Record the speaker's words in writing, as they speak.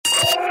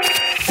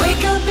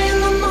Wake up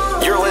in the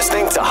morning. You're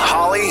listening to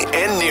Holly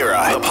and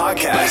Nira, the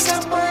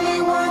podcast.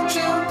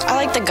 I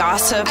like the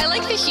gossip. I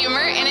like the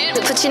humor in it.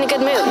 It puts you in a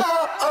good mood.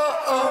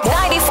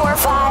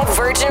 94.5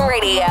 Virgin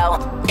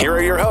Radio. Here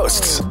are your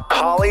hosts,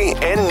 Holly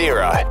and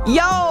Nira.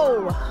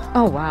 Yo!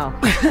 Oh, wow.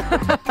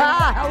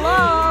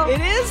 Hello.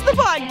 It is the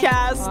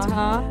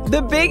podcast.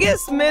 The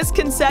biggest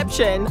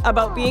misconception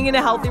about being in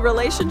a healthy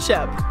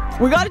relationship.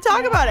 We got to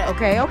talk about it.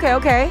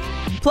 Okay.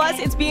 Plus,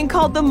 it's being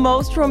called the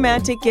most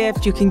romantic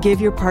gift you can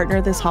give your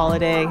partner this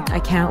holiday.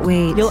 I can't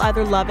wait. You'll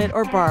either love it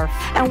or barf.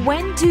 And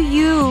when do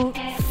you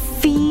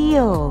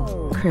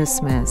feel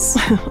Christmas?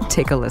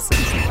 Take a listen.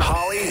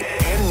 Holly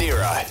and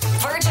Nira.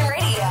 Virgin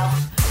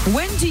Radio.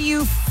 When do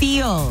you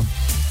feel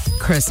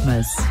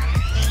Christmas?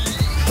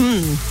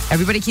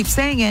 Everybody keeps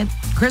saying it.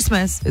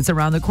 Christmas, it's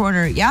around the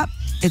corner. Yep,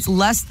 it's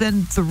less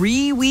than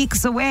 3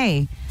 weeks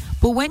away.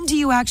 But when do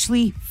you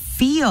actually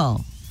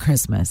feel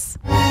Christmas?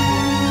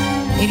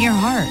 In your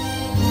heart.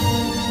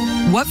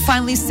 What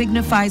finally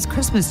signifies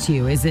Christmas to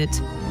you? Is it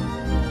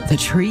the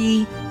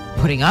tree,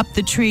 putting up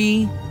the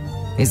tree?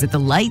 Is it the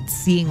lights,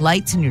 seeing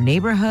lights in your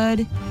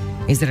neighborhood?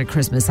 Is it a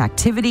Christmas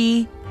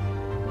activity?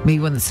 Maybe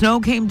when the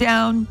snow came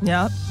down?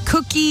 Yep.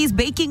 Cookies,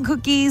 baking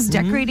cookies,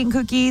 decorating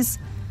cookies.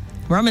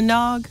 Rum and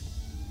nog.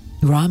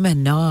 Ramen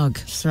nog.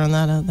 Just throwing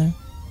that out there.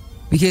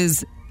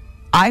 Because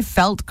I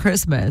felt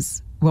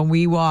Christmas when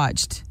we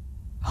watched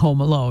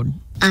Home Alone.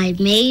 I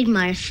made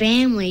my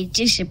family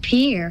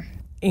disappear.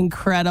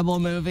 Incredible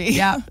movie.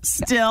 Yeah.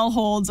 Still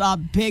holds up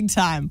big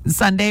time.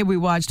 Sunday, we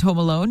watched Home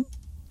Alone.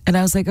 And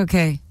I was like,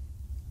 okay,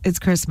 it's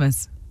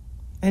Christmas.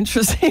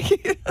 Interesting.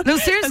 No,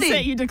 seriously.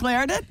 That's it, you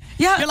declared it?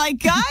 Yeah. You're like,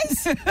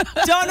 guys,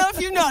 don't know if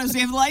you noticed,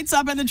 we have lights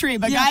up in the tree,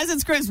 but guys,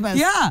 it's Christmas.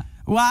 Yeah.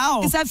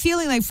 Wow. It's that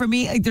feeling like for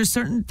me, like there's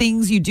certain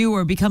things you do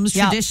or it becomes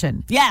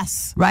tradition.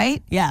 Yes.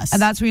 Right? Yes.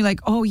 And that's when you're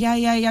like, oh,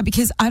 yeah.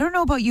 Because I don't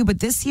know about you, but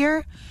this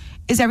year,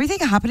 is everything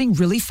happening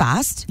really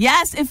fast?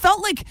 Yes. It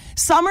felt like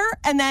summer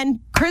and then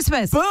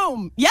Christmas.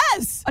 boom.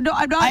 Yes. No,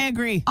 I'm not. I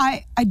agree.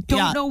 I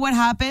don't know what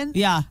happened.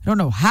 Yeah. I don't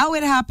know how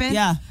it happened.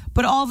 Yeah.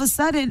 But all of a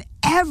sudden,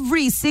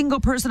 every single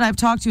person I've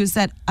talked to has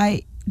said,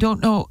 I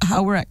don't know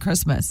how we're at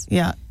Christmas.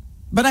 Yeah.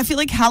 But I feel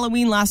like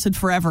Halloween lasted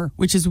forever,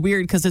 which is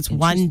weird because it's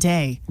one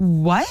day.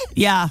 What?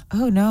 Yeah.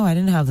 Oh, no, I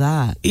didn't have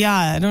that. Yeah.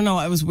 I don't know.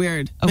 It was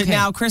weird. But Okay.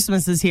 now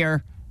Christmas is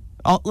here.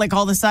 All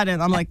of a sudden,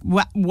 I'm like,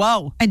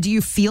 whoa. And do you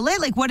feel it?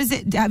 Like, what is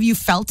it? Have you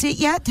felt it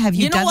yet? Have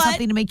you You know done what?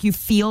 something to make you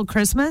feel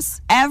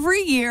Christmas?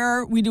 Every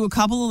year, we do a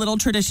couple of little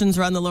traditions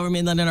around the Lower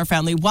Mainland in our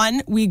family.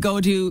 One, we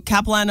go to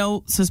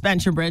Capilano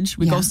Suspension Bridge.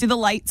 We go Yeah. see the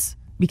lights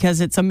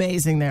because it's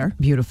amazing there.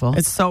 Beautiful.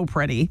 It's so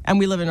pretty. And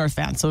we live in North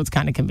Van, so it's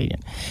kind of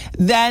convenient.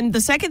 Then the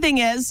second thing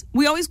is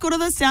we always go to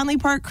the Stanley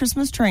Park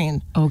Christmas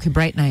train. Okay,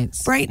 bright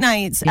nights. Bright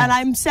nights. Yeah. And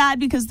I'm sad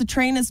because the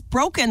train is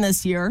broken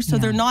this year, so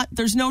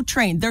there's no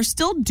train. They're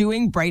still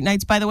doing bright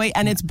nights, by the way,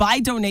 and it's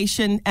by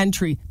donation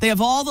entry. They have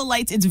all the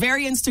lights. It's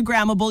very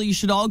Instagrammable. You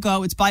should all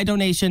go. It's by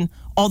donation.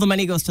 All the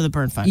money goes to the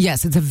burn fund.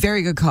 Yes, it's a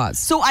very good cause.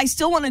 So I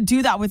still want to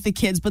do that with the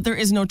kids, but there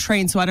is no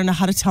train, so I don't know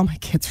how to tell my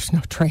kids there's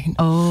no train.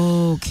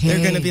 Okay.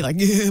 They're going to be like,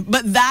 "Ugh."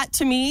 But that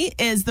to me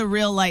is the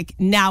real, like,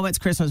 now it's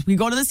Christmas. We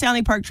go to the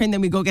Stanley Park train, then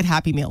we go get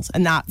Happy Meals.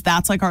 And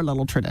that's like our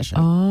little tradition.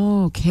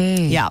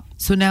 Okay. Yeah.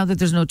 So now that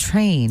there's no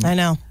train. I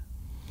know.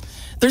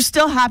 There's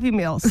still Happy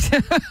Meals.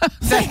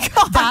 Thank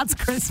God. That's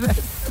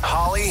Christmas.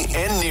 Holly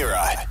and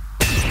Nira.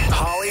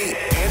 Holly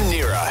and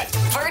Nira.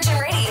 Virgin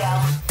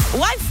Radio.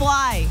 Why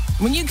fly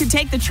when you could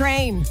take the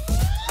train?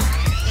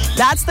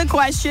 That's the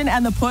question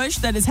and the push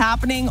that is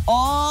happening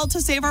all to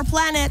save our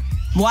planet.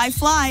 Why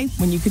fly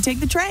when you could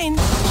take the train?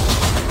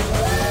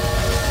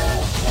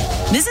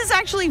 This is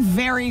actually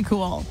very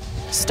cool.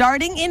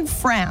 Starting in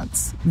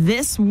France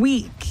this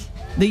week,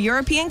 the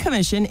European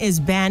Commission is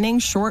banning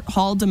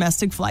short-haul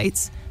domestic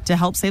flights to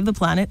help save the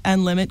planet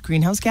and limit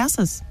greenhouse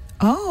gases.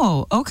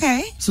 Oh,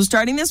 okay. So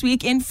starting this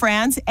week in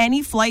France,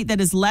 any flight that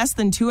is less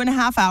than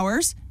 2.5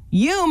 hours,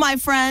 you, my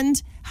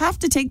friend, have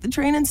to take the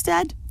train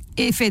instead.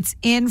 If it's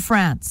in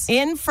France.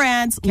 In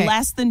France,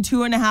 less than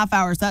 2.5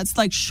 hours. That's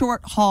like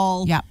short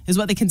haul, is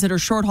what they consider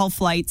short haul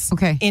flights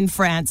in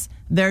France.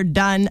 They're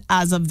done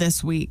as of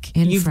this week.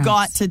 You've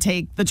got to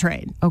take the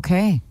train.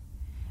 Okay.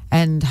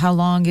 And how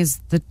long is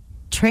the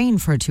train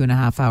for a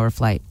 2.5 hour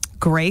flight?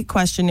 Great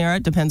question, Nira.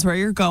 It depends where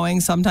you're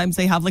going. Sometimes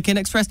they have like an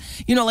express.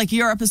 You know, like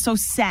Europe is so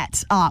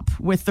set up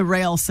with the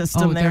rail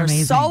system. They're They're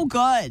amazing. so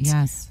good.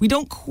 Yes. We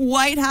don't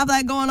quite have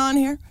that going on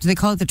here. Do they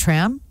call it the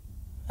tram?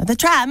 The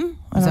tram.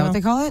 Is that what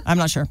they call it? I'm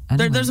not sure.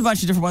 There's a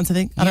bunch of different ones, I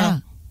think. I don't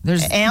know.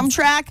 There's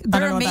Amtrak. I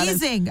They're don't know what that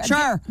is. amazing.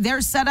 Sure.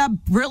 They're set up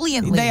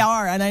brilliantly. They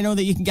are. And I know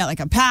that you can get like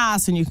a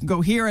pass and you can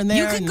go here and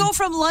there. You can go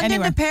from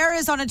London to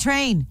Paris on a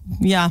train.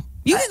 Yeah.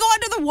 You can go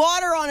under the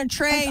water on a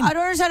train. I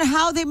don't understand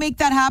how they make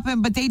that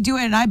happen, but they do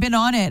it, and I've been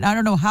on it. I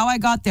don't know how I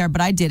got there,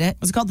 but I did it.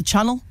 Was it called the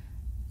Channel?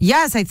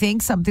 Yes, I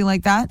think something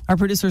like that. Our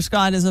producer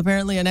Scott is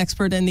apparently an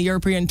expert in the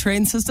European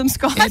train system.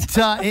 Scott,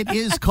 It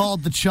is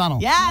called the Channel.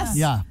 Yes.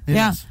 Yeah. It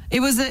is. It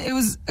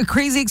was a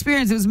crazy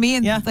experience. It was me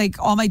and like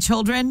all my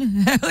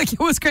children. Like it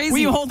was crazy. Were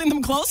you holding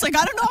them close? Like,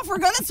 I don't know if we're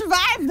going to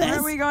survive this. Where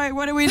are we going?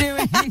 What are we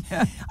doing?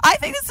 I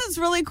think this is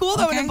really cool,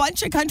 though, and a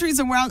bunch of countries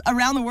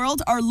around the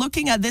world are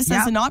looking at this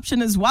as an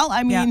option as well.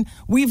 I mean,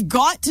 we've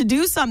got to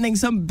do something.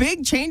 Some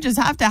big changes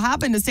have to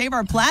happen to save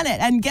our planet.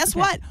 And guess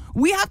what?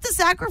 We have to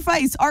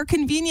sacrifice our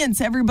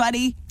convenience,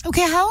 everybody.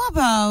 Okay, how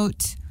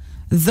about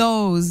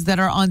those that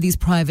are on these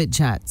private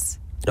jets?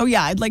 Oh,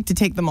 yeah, I'd like to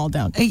take them all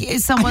down.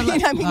 Is someone not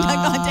take them.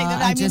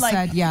 I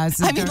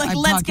mean,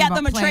 let's get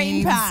them a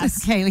train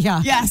pass. Okay,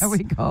 yeah. Yes. There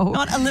we go.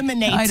 Not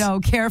eliminate. I know,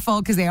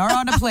 careful, because they are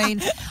on a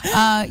plane.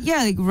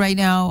 Like right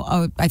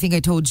now, I think I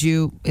told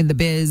you in the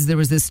biz, there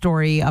was this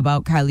story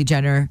about Kylie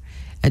Jenner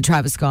and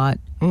Travis Scott,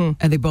 and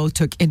they both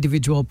took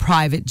individual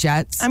private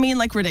jets. I mean,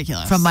 like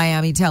ridiculous. From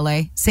Miami to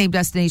LA, same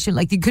destination.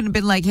 Like you couldn't have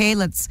been like, hey,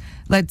 let's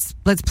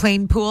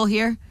plane pool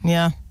here.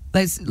 Yeah.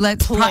 Let's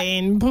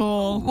plane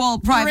pool. Well,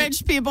 private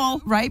rich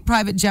people, right?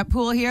 Private jet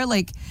pool here.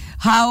 Like,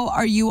 how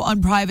are you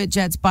on private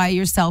jets by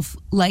yourself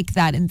like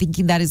that and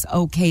thinking that is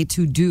okay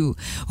to do?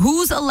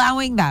 Who's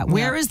allowing that? Yeah.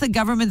 Where is the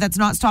government that's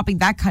not stopping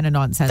that kind of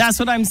nonsense? That's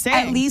what I'm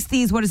saying. At least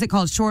these, what is it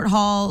called, short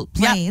haul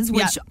planes,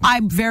 which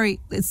I'm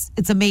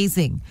it's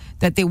amazing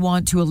that they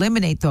want to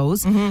eliminate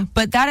those,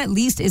 but that at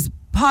least is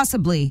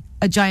possibly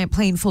a giant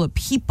plane full of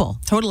people.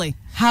 Totally.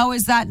 How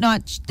is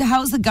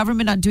the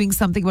government not doing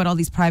something about all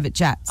these private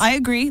jets? I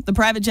agree. The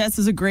private jets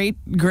is a great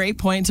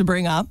point to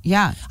bring up.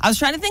 Yeah. I was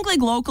trying to think like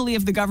locally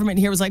if the government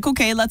here was like,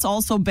 okay, let's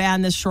also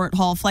ban this short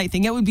haul flight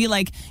thing. It would be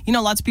like,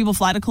 lots of people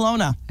fly to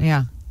Kelowna.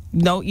 Yeah.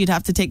 No, you'd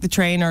have to take the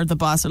train or the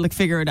bus or like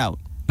figure it out.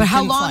 But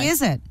how long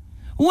is it?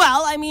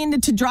 Well, I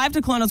mean, to drive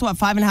to Kelowna is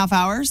 5.5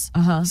 hours?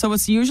 Uh-huh. So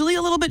it's usually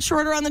a little bit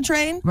shorter on the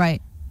train.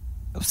 Right.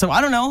 So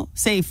I don't know,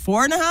 say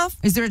 4.5?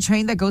 Is there a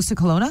train that goes to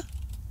Kelowna?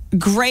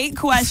 Great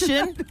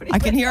question. I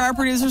can hear our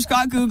producer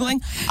Scott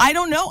Googling. I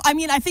don't know. I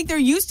mean, I think there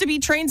used to be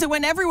trains that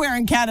went everywhere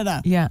in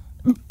Canada. Yeah.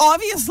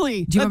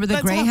 Obviously. Do you remember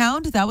the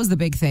Greyhound? That was the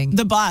big thing.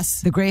 The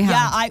bus. The Greyhound.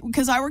 Yeah,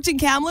 because I worked in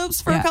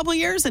Kamloops for a couple of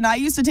years, and I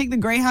used to take the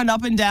Greyhound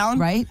up and down.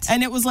 Right.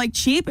 And it was like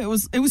cheap. It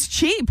was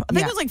cheap. I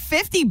think it was like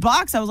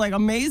 $50. I was like,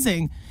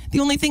 amazing. The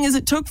only thing is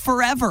it took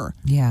forever.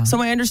 Yeah.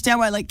 So I understand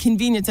why like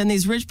convenience, and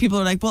these rich people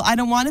are like, well, I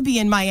don't want to be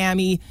in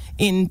Miami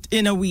in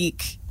a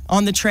week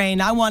on the train.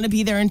 I want to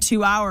be there in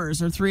 2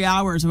 hours or 3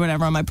 hours or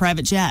whatever on my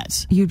private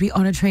jet. You'd be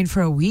on a train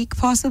for a week,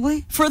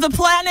 possibly? For the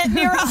planet,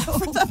 Nira. For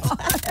the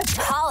planet.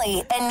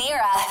 Holly and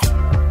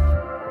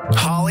Nira.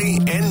 Holly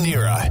and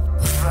Nira.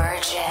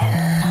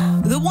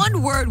 Virgin. The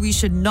one word we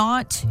should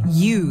not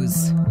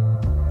use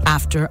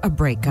after a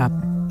breakup.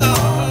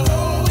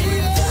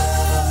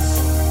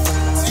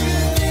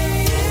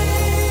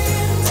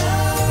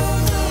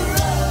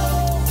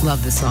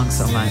 Love this song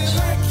so much.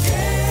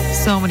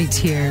 So many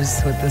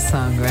tears with this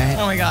song, right?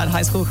 Oh my God,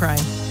 high school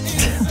crying.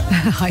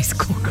 High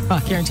school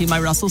crying. Guaranteed my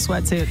Russell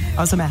sweatsuit.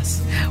 I was a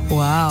mess.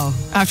 Wow.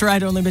 After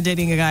I'd only been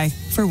dating a guy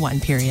for one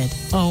period.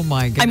 Oh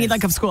my goodness. I mean,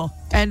 like of school.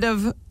 End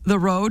of the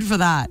road for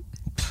that.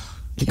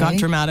 It got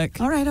dramatic.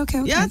 All right,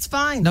 okay. Yeah, it's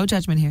fine. No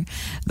judgment here.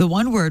 The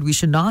one word we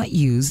should not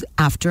use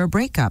after a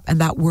breakup,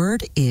 and that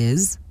word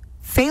is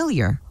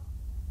failure.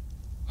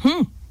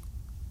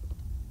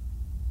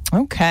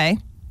 Okay.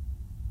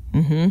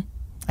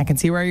 I can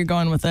see where you're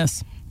going with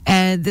this.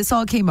 And this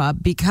all came up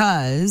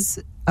because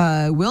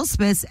Will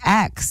Smith's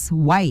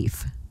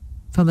ex-wife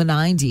from the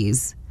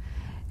 90s,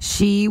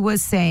 she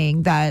was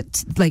saying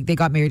that, like, they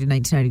got married in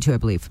 1992, I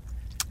believe.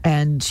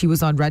 And she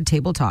was on Red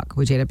Table Talk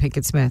with Jada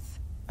Pinkett Smith.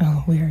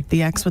 Oh, weird.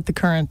 The ex with the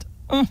current.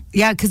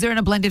 Yeah, because they're in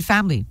a blended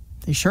family.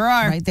 They sure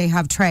are. Right? They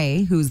have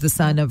Trey, who's the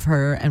son of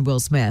her and Will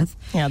Smith.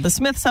 Yeah, the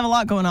Smiths have a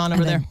lot going on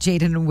over there.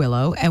 Jaden and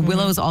Willow. And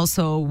Willow is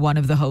also one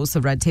of the hosts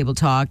of Red Table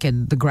Talk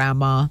and the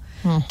grandma.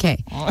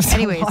 Okay.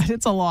 Anyways,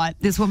 it's a lot.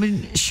 This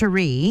woman,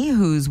 Cherie,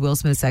 who's Will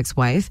Smith's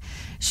ex-wife,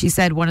 she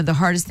said one of the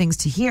hardest things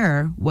to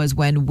hear was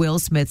when Will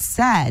Smith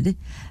said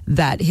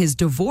that his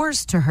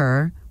divorce to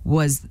her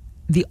was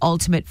the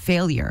ultimate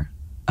failure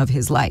of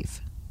his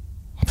life.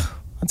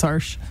 That's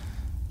harsh.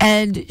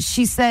 And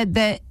she said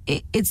that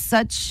it's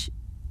such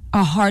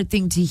a hard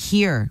thing to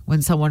hear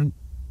when someone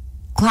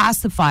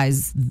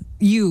classifies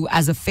you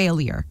as a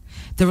failure,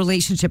 the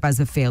relationship as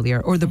a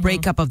failure, or the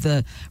breakup of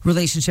the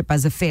relationship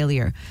as a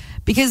failure.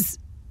 Because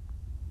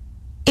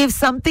if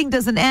something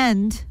doesn't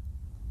end,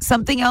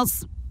 something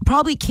else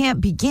probably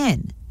can't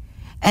begin.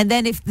 And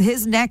then if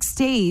his next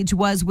stage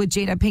was with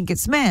Jada Pinkett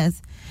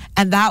Smith,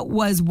 and that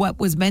was what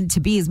was meant to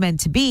be is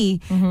meant to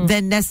be,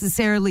 then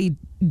necessarily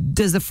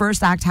does the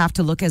first act have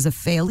to look as a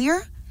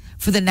failure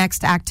for the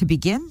next act to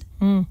begin?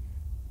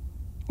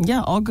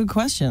 Yeah, all good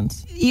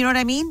questions. You know what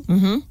I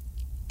mean?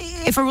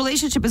 If a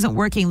relationship isn't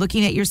working,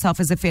 looking at yourself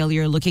as a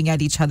failure, looking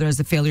at each other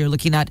as a failure,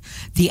 looking at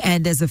the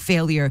end as a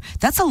failure,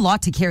 that's a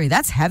lot to carry.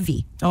 That's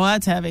heavy. Oh,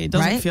 that's heavy. It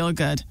doesn't Right? feel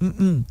good.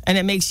 And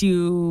it makes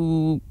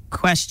you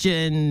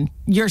question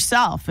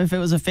yourself. If it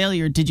was a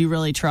failure, did you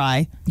really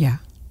try? Yeah.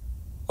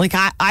 Like,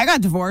 I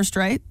got divorced,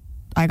 right?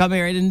 I got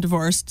married and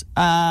divorced.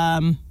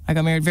 I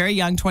got married very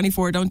young,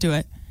 24. Don't do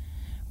it.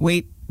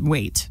 Wait.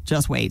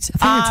 Just wait. I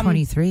think you're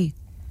 23.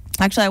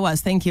 Actually, I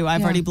was. Thank you.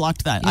 I've Yeah. already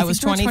blocked that. You I was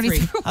think you were 23.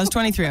 23? I was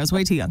 23. I was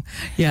way too young.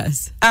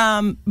 Yes.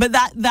 But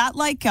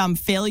that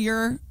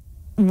failure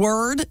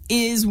word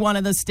is one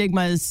of the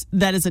stigmas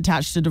that is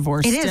attached to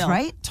divorce. It is, still.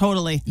 right?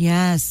 Totally.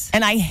 Yes.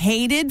 And I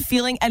hated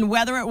feeling, and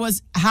whether it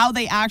was how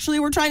they actually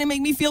were trying to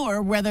make me feel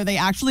or whether they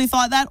actually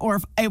thought that or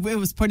if it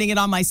was putting it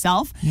on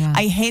myself, Yeah.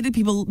 I hated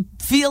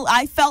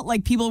I felt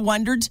like people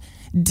wondered,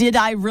 did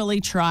I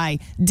really try?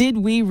 Did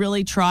we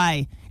really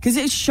try? Because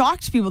it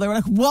shocked people. They were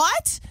like,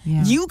 what?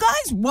 Yeah. You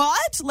guys,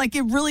 what? Like,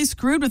 it really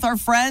screwed with our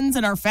friends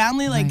and our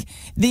family. Like,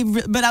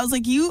 but I was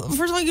like,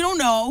 first of all, you don't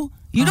know.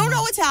 You don't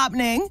know what's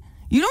happening.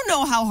 You don't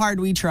know how hard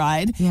we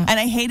tried. Yeah. And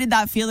I hated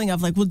that feeling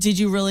of like, well, did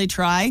you really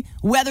try?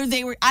 Whether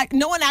they were,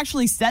 no one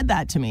actually said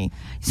that to me.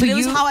 So it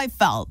was how I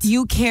felt.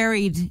 You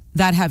carried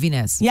that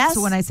heaviness. Yes.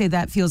 So when I say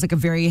that feels like a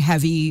very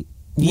heavy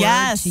word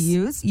Yes. to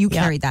use, you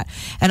Yeah. carried that.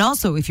 And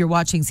also, if you're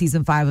watching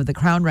season 5 of The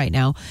Crown right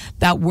now,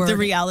 that word The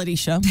reality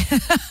show.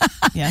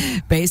 Yeah.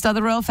 based on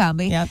the royal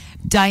family, Yep.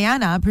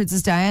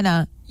 Princess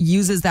Diana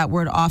uses that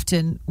word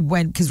often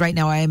because right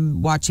now I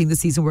am watching the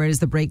season where it is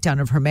the breakdown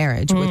of her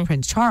marriage with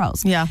Prince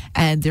Charles. Yeah.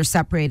 And they're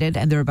separated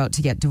and they're about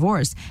to get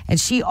divorced. And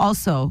she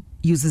also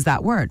uses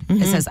that word.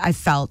 It says, I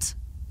felt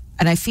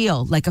and I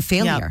feel like a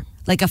failure.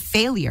 Like a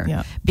failure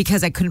Yeah.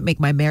 because I couldn't make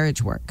my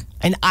marriage work.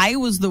 And I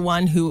was the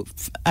one who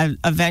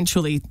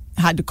eventually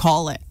had to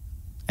call it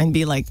and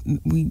be like,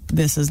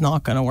 this is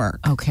not going to work.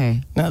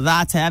 Okay. No,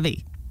 that's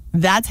heavy.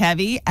 That's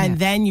heavy. And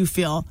then you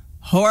feel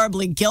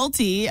horribly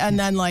guilty. And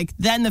then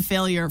then the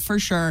failure for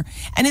sure.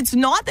 And it's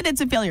not that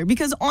it's a failure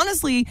because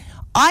honestly,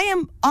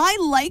 I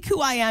like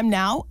who I am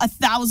now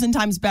 1,000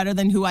 times better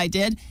than who I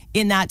did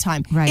in that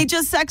time. Right. It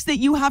just sucks that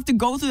you have to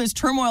go through this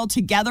turmoil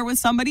together with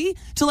somebody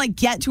to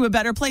get to a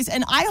better place.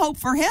 And I hope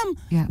for him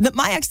that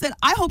my ex, that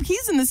I hope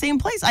he's in the same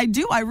place. I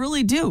do. I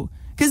really do.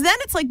 Because then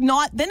it's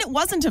then it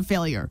wasn't a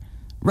failure.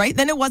 Right?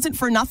 Then it wasn't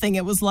for nothing.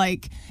 It was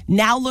like,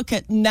 now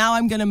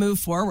I'm going to move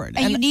forward.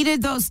 And you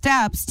needed those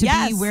steps to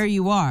be where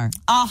you are.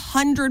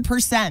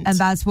 100%. And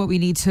that's what we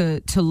need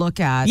to look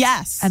at.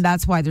 Yes. And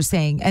that's why they're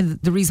saying, and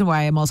the reason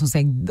why I'm also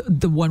saying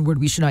the one word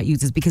we should not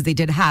use is because they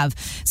did have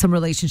some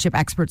relationship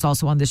experts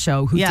also on the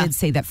show who did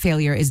say that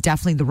failure is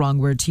definitely the wrong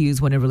word to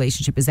use when a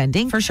relationship is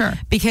ending. For sure.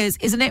 Because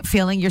isn't it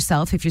failing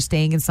yourself if you're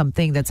staying in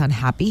something that's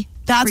unhappy?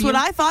 That's what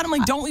I thought. I'm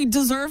like, don't we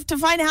deserve to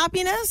find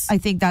happiness? I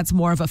think that's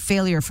more of a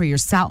failure for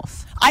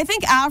yourself. I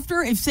think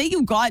if say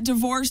you got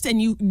divorced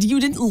and you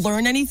didn't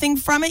learn anything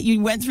from it,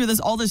 you went through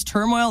all this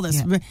turmoil,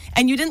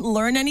 and you didn't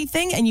learn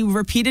anything and you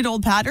repeated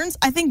old patterns,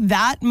 I think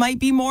that might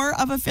be more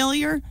of a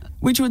failure,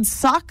 which would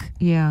suck.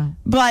 Yeah.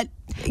 But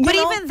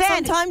even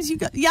then, sometimes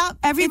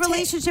every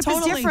relationship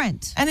is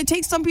different. And it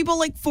takes some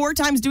people 4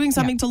 times doing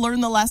something to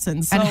learn the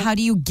lessons. So. And how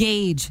do you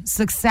gauge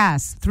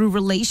success through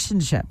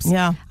relationships?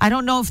 Yeah. I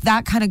don't know if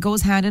that kind of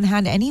goes hand in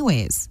hand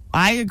anyways.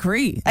 I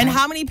agree. And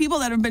how many people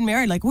that have been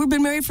married, we've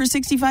been married for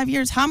 65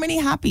 years, how many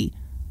happy?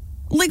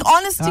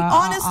 Honest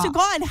to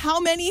God,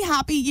 how many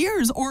happy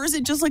years? Or is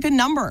it just a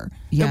number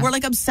that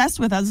we're obsessed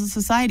with as a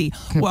society?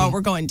 We're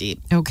going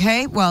deep.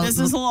 Okay, well. This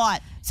is a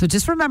lot. So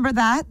just remember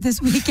that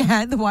this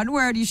weekend, the one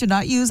word you should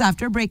not use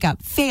after a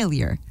breakup,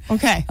 failure.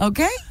 Okay.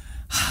 Okay?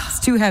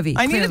 It's too heavy.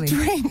 I clearly. need a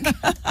drink.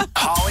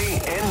 Holly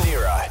and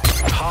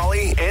Nira.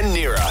 Holly and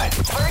Nira.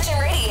 Virgin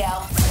Radio.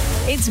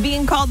 It's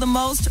being called the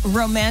most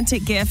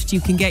romantic gift you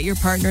can get your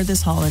partner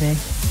this holiday.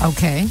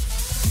 Okay.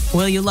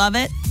 Will you love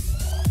it?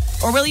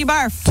 Or will you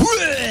barf?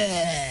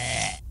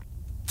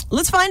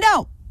 Let's find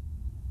out.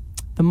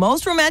 The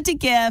most romantic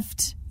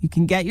gift you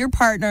can get your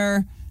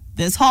partner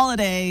this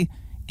holiday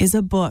is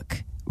a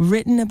book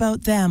written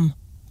about them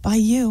by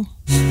you.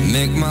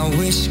 Make my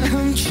wish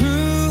come true.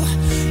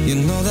 You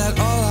know that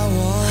all I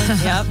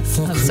want.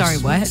 Yep. I'm sorry,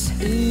 what?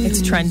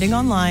 It's trending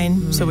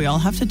online, so we all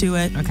have to do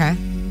it. Okay.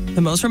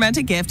 The most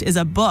romantic gift is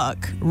a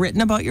book written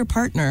about your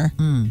partner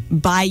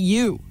by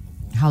you.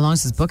 How long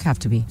does this book have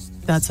to be?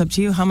 That's up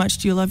to you. How much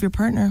do you love your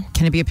partner?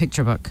 Can it be a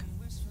picture book?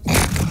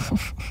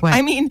 What?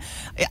 I mean,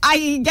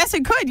 I guess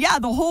it could. Yeah,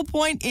 the whole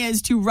point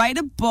is to write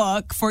a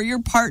book for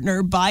your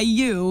partner by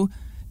you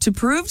to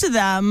prove to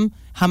them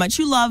how much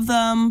you love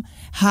them,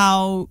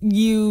 how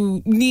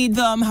you need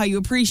them, how you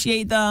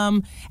appreciate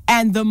them.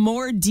 And the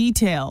more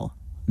detail,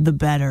 the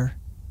better.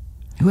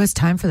 Who has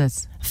time for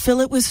this?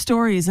 Fill it with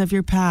stories of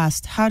your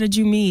past. How did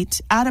you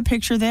meet? Add a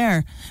picture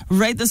there.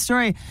 Write the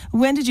story.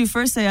 When did you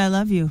first say I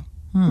love you?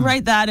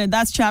 Write that in.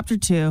 That's chapter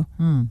 2.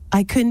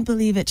 I couldn't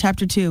believe it.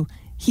 Chapter 2.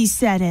 He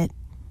said it.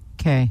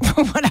 Okay.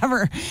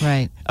 Whatever.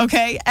 Right.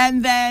 Okay.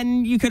 And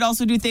then you could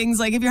also do things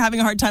like if you're having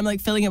a hard time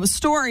filling it with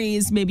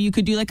stories, maybe you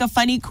could do a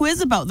funny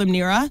quiz about them,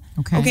 Nira.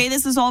 Okay,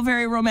 this is all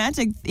very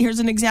romantic. Here's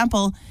an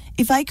example.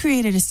 If I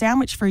created a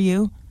sandwich for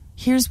you,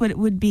 here's what it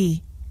would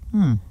be.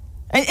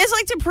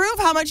 It's to prove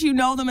how much you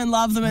know them and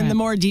love them, and the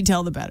more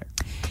detail, the better.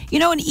 You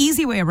know, an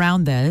easy way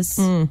around this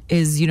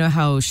is, you know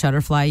how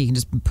Shutterfly, you can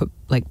just put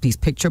these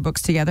picture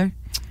books together?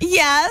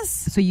 Yes.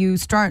 So you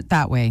start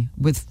that way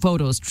with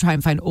photos, try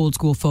and find old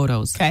school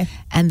photos. Okay.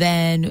 And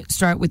then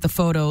start with the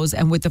photos,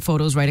 and with the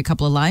photos, write a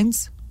couple of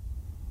lines.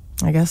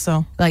 I guess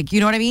so. You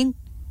know what I mean?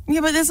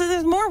 Yeah, but there's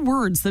more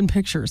words than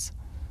pictures.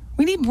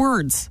 We need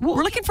words.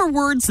 We're looking for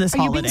words this Are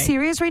holiday. you being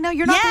serious right now?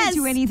 You're not going Yes.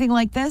 to do anything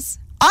like this?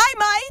 I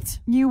might.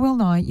 You will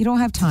not. You don't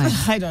have time.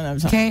 I don't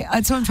have time. Okay,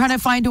 so I'm trying to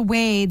find a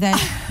way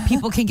that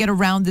people can get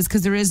around this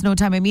because there is no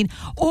time. I mean,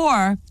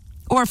 or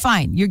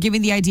fine, you're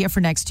giving the idea for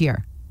next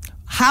year.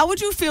 How would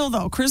you feel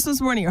though?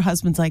 Christmas morning, your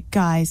husband's like,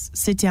 guys,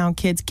 sit down,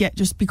 kids,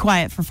 just be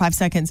quiet for 5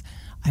 seconds.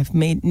 I've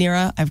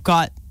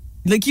got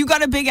you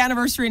got a big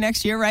anniversary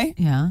next year, right?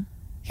 Yeah.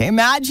 Okay,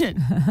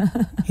 imagine.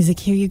 He's like,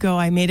 here you go.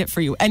 I made it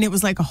for you. And it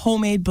was like a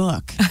homemade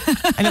book.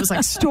 And it was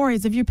like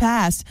stories of your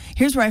past.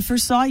 Here's where I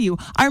first saw you.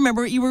 I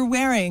remember what you were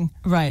wearing.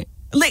 Right.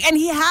 And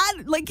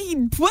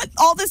he put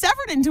all this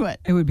effort into it.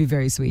 It would be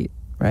very sweet.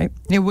 Right.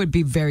 It would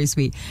be very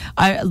sweet.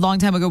 A long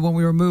time ago when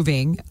we were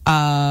moving,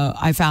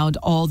 I found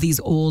all these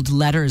old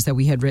letters that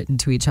we had written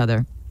to each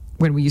other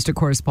when we used to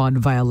correspond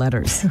via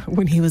letters.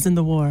 When he was in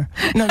the war.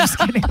 No, I'm just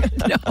kidding.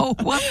 No.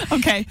 What?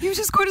 Okay. You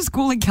just go to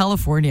school in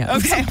California.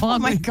 Okay. What's wrong Oh,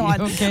 my with God.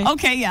 you, okay?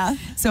 Okay, yeah.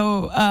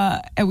 So,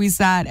 and we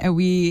sat and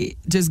we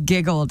just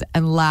giggled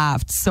and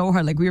laughed so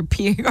hard. Like we were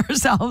peeing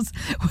ourselves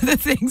with the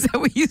things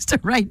that we used to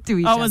write to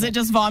each other. Oh, was it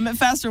just Vomit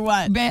Fest or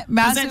what? Massive,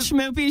 was it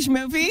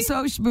schmoopy?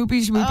 So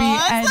schmoopy. Oh,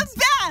 that's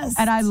the best.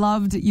 And I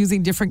loved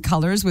using different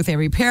colors with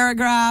every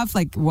paragraph.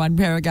 Like one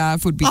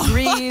paragraph would be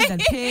green, then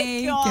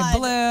pink and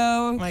blue.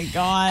 Oh my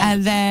God.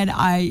 And then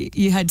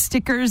you had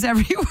stickers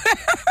everywhere.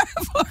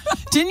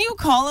 Didn't you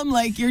call him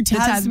like your The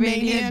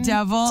Tasmanian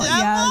devil?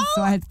 Yeah.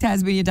 So I had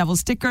Tasmanian devil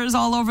stickers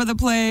all over the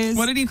place.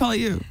 What did he call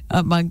you?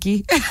 A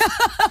monkey.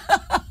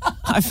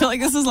 I feel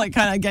like this is like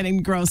kind of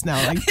getting gross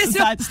now. Like, is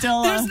that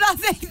still? There's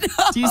nothing.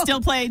 No. Do you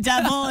still play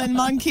devil and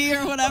monkey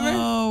or whatever?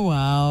 Oh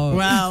wow!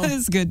 Wow.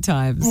 It's good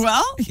times.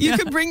 Well, you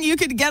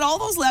could get all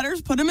those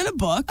letters, put them in a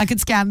book. I could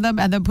scan them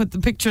and then put the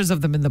pictures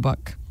of them in the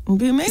book. It'd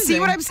be amazing. See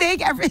what I'm saying?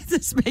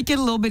 Just make it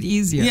a little bit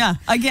easier. Yeah.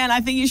 Again, I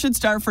think you should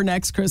start for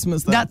next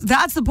Christmas, though.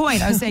 That's the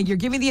point. I was saying you're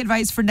giving the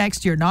advice for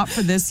next year, not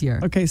for this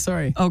year. Okay,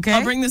 sorry. Okay.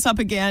 I'll bring this up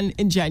again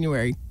in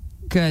January.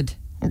 Good.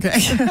 Okay.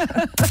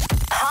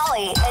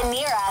 Holly and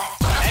Nira.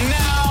 And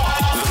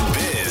now, The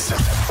Biz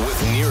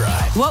with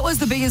Nira. What was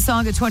the biggest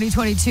song of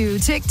 2022?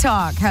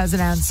 TikTok has an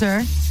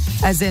answer,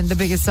 as in the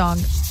biggest song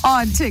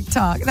on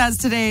TikTok. That's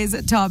today's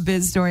top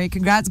biz story.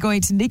 Congrats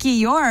going to Nikki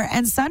Yor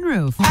and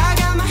Sunroof. I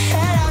got my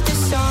head out the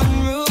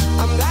sunroof.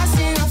 I'm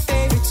blasting our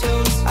favorite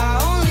tunes.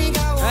 I only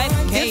got one. Right.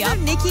 Okay. Good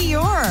for Nikki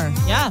Yor.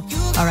 Yeah.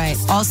 All right.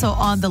 Also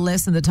on the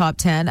list in the top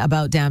 10,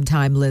 About Damn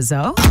Time,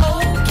 Lizzo.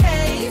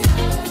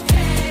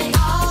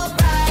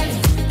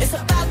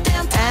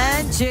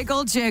 And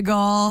Jiggle Jiggle.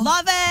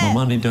 Love My it.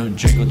 money don't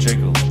jiggle,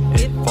 jiggle.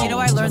 You know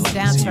I learned the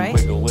dance, right?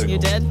 You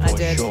did? I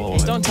did.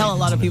 Don't tell a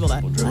lot of people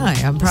that. Hi,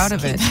 I'm proud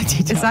of it.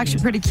 It's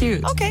actually pretty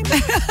cute. Okay.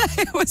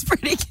 It was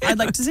pretty cute. I'd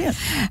like to see it.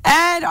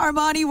 And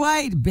Armani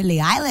White, Billie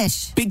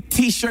Eilish. Big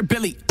t-shirt,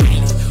 Billy.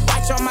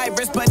 Watch on my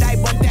wrist, but I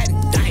want that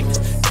diamond.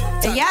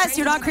 Yes,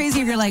 you're not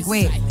crazy if you're like,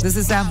 wait, this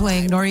is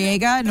sampling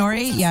Noriega?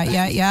 Nori?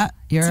 Yeah.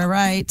 You're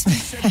right.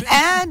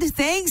 And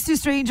thanks to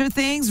Stranger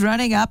Things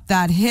running up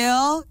that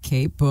hill,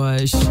 Kate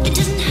Bush.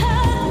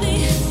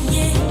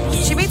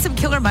 She made some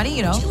killer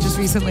money, just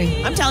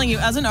recently. I'm telling you,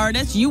 as an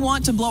artist, you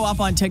want to blow up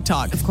on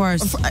TikTok. Of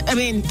course. I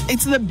mean,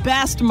 it's the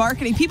best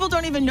marketing. People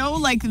don't even know,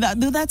 like,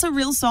 that's a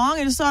real song.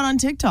 I just saw it on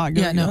TikTok.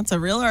 Yeah, no. It's a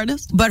real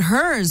artist. But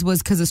hers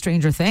was because of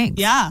Stranger Things.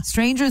 Yeah.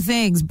 Stranger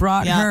Things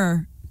brought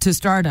her to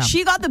stardom.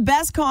 She got the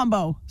best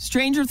combo.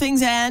 Stranger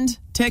Things and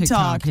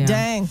TikTok. yeah.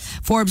 Dang.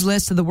 Forbes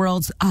list of the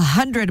world's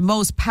 100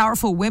 most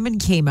powerful women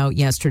came out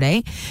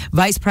yesterday.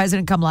 Vice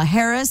President Kamala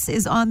Harris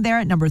is on there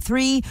at number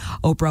 3.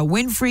 Oprah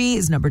Winfrey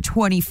is number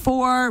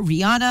 24.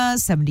 Rihanna,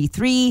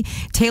 73.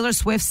 Taylor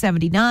Swift,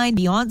 79.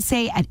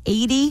 Beyonce at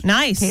 80.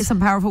 Nice. Okay, some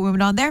powerful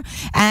women on there.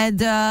 And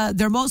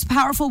their most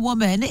powerful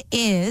woman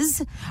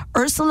is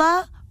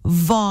Ursula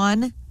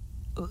von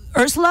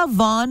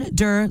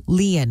der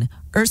Leyen.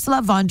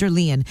 Ursula von der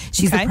Leyen.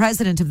 She's the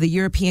president of the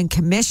European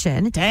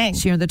Commission. Dang.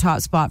 She earned the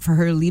top spot for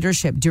her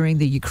leadership during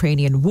the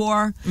Ukrainian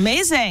war.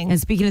 Amazing.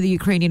 And speaking of the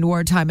Ukrainian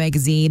war, Time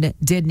magazine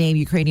did name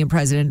Ukrainian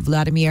President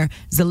Vladimir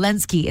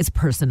Zelensky as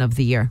Person of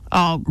the Year.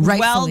 Oh, Rightfully.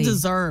 well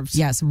deserved.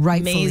 Yes,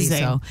 rightfully Amazing.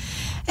 so.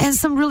 And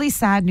some really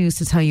sad news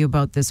to tell you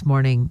about this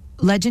morning.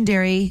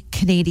 Legendary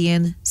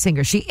Canadian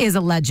singer. She is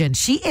a legend.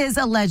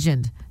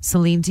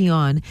 Celine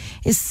Dion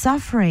is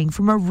suffering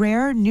from a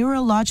rare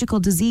neurological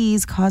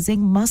disease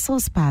causing muscle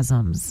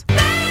spasms.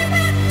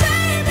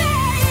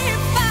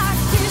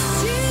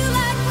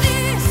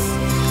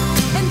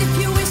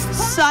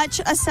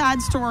 Such a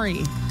sad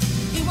story.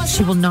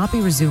 She will not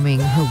be resuming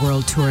her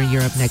world tour in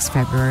Europe next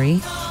February.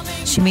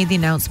 She made the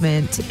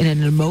announcement in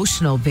an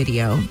emotional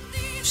video.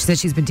 She said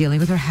she's been dealing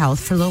with her health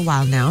for a little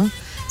while now.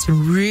 It's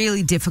been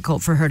really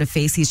difficult for her to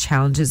face these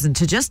challenges and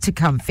to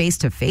come face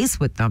to face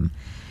with them.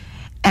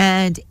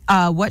 And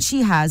what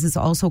she has is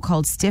also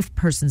called stiff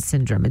person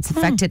syndrome. It's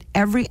affected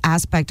every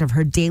aspect of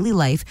her daily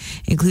life,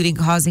 including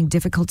causing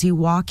difficulty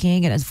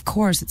walking. And of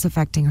course, it's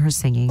affecting her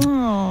singing.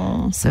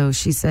 Aww. So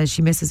she says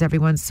she misses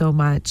everyone so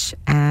much.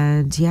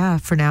 And yeah,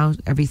 for now,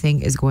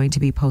 everything is going to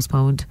be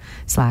postponed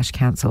 /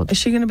 canceled. Is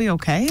she going to be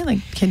okay? Like,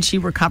 can she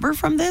recover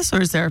from this,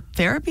 or is there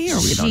therapy, or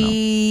we don't know?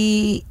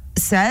 She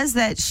says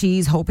that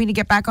she's hoping to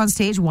get back on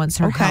stage once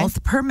her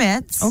health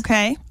permits.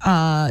 Okay.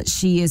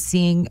 She is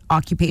seeing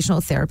occupational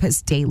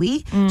therapists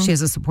daily. She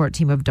has a support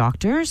team of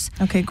doctors.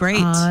 Okay, great.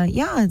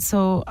 Yeah, and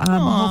so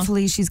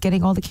hopefully she's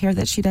getting all the care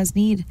that she does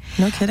need.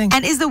 No kidding.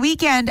 And is The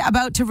Weeknd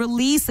about to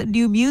release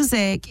new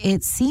music?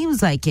 It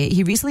seems like it.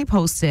 He recently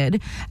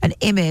posted an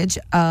image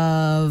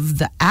of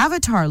the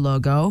Avatar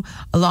logo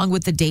along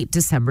with the date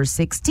December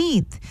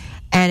 16th.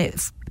 And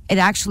it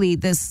actually,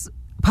 this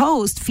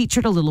post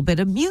featured a little bit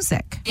of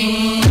music.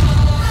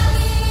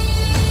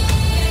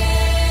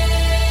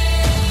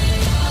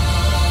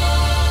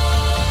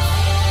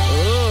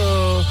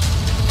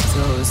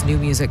 So is new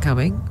music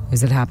coming?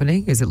 Is it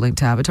happening? Is it linked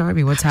to Avatar? I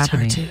mean, what's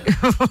happening?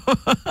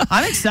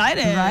 I'm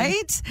excited.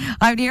 Right?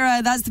 I'm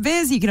Nira. That's The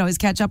Biz. You can always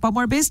catch up on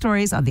more Biz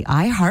stories on the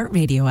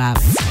iHeartRadio app.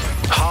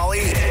 Holly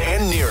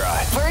and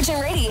Nira. Virgin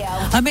Radio.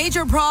 A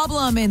major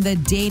problem in the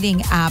dating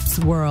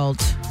apps world.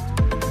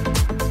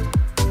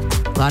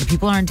 A lot of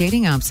people are on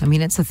dating apps. I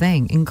mean, it's a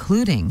thing,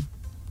 including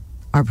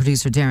our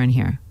producer Darren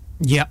here.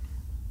 Yep.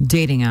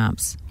 Dating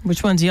apps.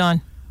 Which one's he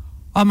on?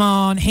 I'm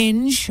on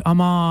Hinge, I'm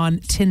on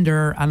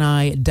Tinder, and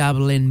I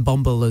dabble in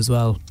Bumble as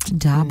well.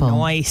 Dabble.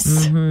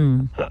 Nice.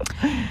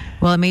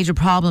 Well, a major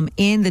problem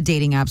in the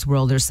dating apps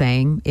world, they're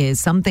saying, is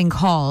something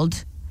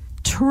called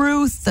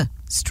truth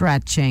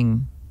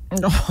stretching.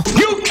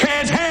 You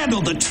can't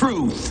handle the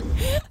truth.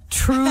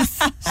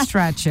 Truth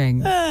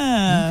stretching.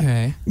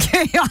 Okay.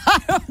 I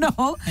don't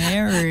know.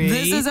 Harry.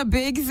 This is a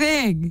big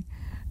thing.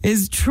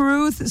 Is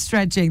truth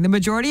stretching. The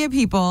majority of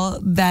people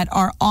that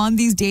are on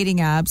these dating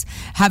apps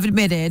have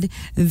admitted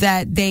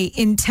that they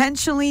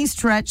intentionally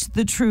stretch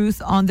the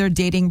truth on their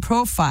dating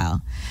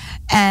profile.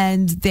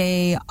 And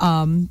they,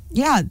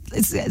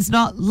 it's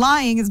not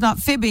lying, it's not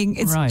fibbing,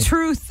 it's Right.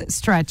 truth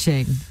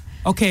stretching.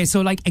 Okay, so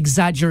like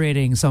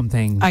exaggerating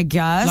something. I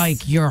guess.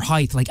 Like your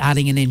height, like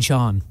adding an inch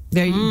on.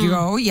 There you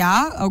go.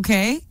 Yeah.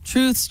 Okay.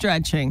 Truth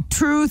stretching.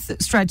 Truth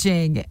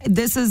stretching.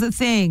 This is a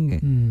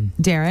thing.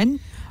 Darren,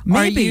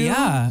 Maybe, are you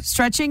yeah.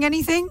 stretching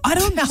anything? I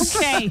don't know.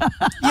 Okay.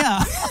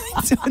 Yeah,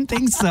 I don't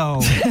think so.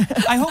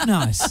 I hope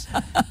not.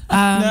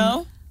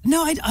 No?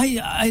 No,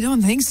 I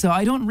don't think so.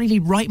 I don't really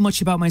write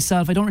much about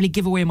myself. I don't really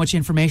give away much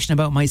information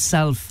about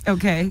myself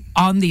Okay.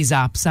 on these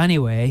apps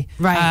anyway.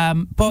 Right.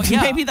 But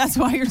yeah, Maybe that's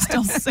why you're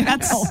still single.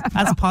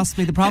 that's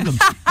possibly the problem.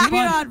 Maybe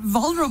not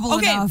vulnerable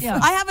Okay, enough.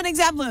 I have an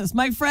example of this.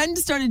 My friend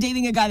started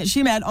dating a guy that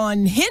she met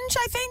on Hinge,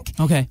 I think.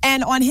 Okay.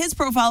 And on his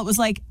profile, it was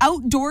like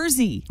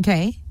outdoorsy.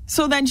 Okay.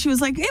 So then she was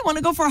like, hey, want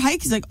to go for a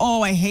hike? He's like,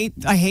 oh, I hate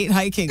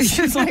hiking.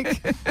 She's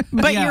like,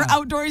 but Yeah. you're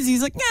outdoorsy.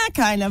 He's like, yeah,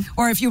 kind of.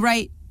 Or if you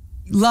write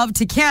love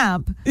to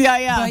camp,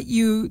 Yeah. but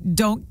you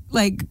don't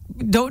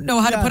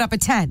know how to Yeah. put up a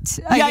tent.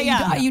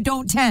 Yeah. You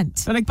don't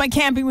tent. But like by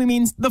camping, we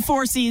mean the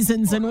Four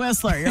Seasons in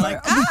Whistler. You're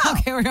like,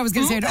 Okay, I was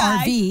going to say an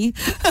Okay.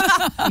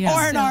 RV,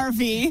 or an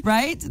RV.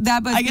 right?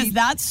 That must I guess be-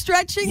 that's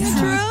stretching the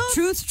truth.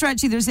 Truth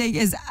stretching, they're saying,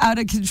 is out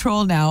of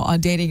control now on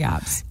dating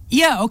apps.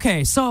 Yeah,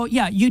 okay. So,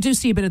 yeah, you do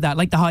see a bit of that,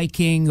 like the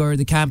hiking or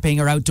the camping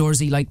or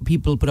outdoorsy, like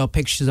people put up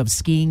pictures of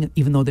skiing,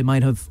 even though they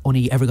might have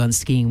only ever gone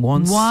skiing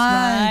once.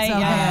 Right, Okay.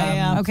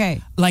 yeah.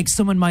 Okay. Like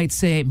someone might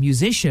say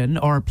musician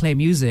or play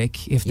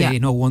music if they Yeah.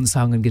 know one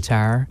song on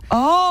guitar.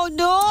 Oh,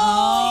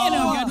 no. You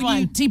know, good when one.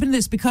 you deepen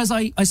this, because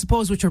I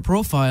suppose with your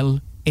profile,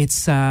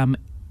 it's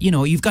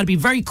you've got to be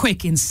very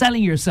quick in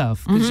selling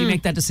yourself because you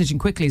make that decision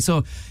quickly.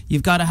 So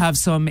you've got to have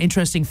some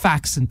interesting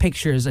facts and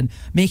pictures and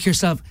make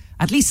yourself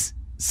at least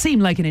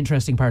seem like an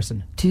interesting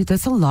person. Dude,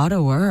 that's a lot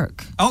of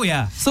work. Oh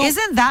yeah. So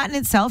isn't that in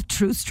itself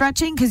truth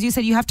stretching? Because you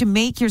said you have to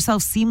make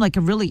yourself seem like a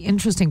really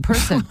interesting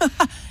person.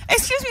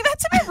 Excuse me,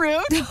 that's a bit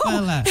rude.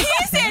 Well,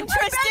 He's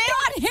interesting.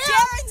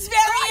 Darren's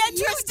very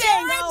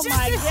interesting. Oh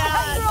my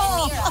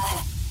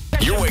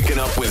God. You're waking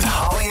up with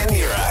Holly and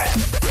Nira.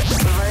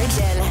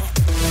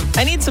 Virgin.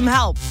 I need some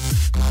help.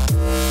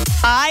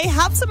 I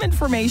have some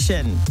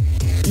information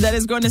that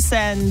is going to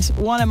send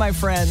one of my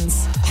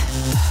friends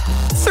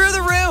through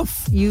the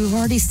roof. You've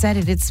already said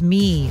it. It's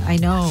me. I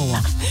know.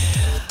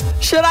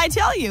 Should I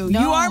tell you? No.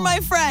 You are my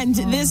friend.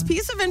 This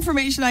piece of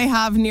information I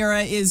have,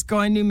 Nira, is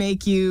going to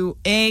make you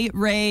A,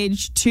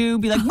 rage, 2,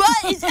 be like, what?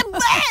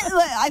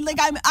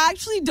 I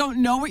actually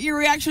don't know what your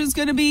reaction is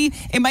going to be.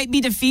 It might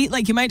be defeat.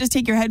 Like you might just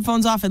take your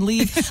headphones off and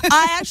leave.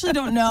 I actually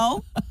don't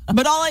know.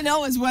 But all I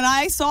know is when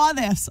I saw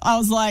this, I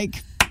was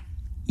like,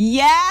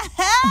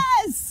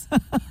 yes.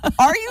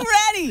 Are you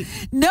ready?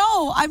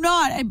 No, I'm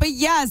not. But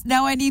yes,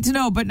 now I need to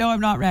know. But no,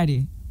 I'm not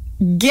ready.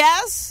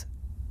 Guess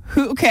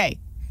who? Okay.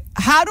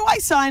 How do I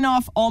sign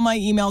off all my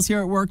emails here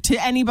at work to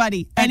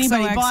anybody?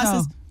 Anybody, XOXO.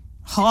 bosses?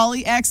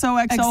 Holly,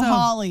 XOXO,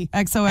 Holly.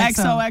 XOXO.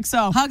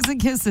 XOXO. Hugs and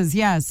kisses,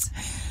 yes.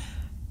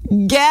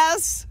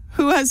 Guess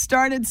who has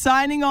started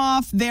signing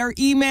off their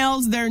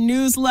emails, their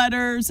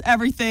newsletters,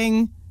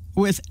 everything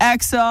with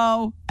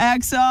XO.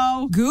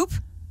 Goop?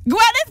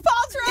 Gwyneth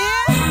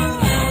Paltrow!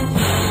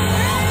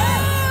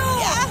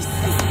 Yes!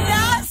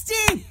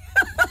 Nasty!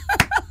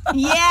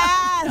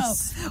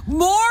 Yes!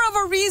 More of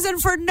a reason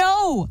for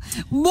no.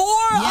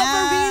 More of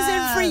a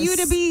reason for you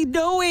to be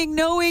knowing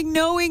No.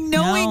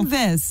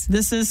 this.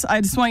 This is,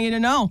 I just want you to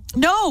know.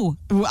 No.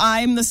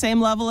 I'm the same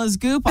level as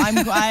Goop. I'm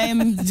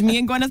me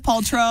and Gwyneth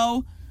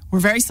Paltrow. We're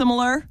very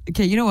similar.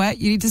 Okay, you know what?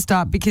 You need to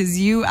stop because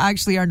you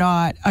actually are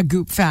not a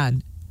Goop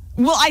fan.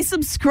 Well, I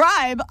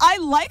subscribe. I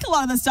like a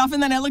lot of the stuff,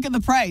 and then I look at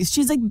the price.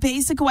 She's like,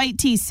 basic white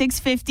tea,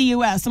 $6.50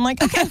 US. I'm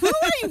like, okay, who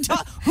are you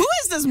who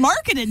is this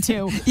marketed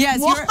to?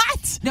 Yes. What?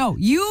 No,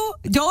 you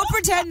don't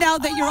pretend now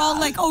that you're all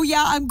like, oh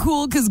yeah, I'm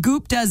cool because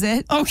Goop does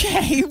it.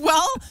 Okay,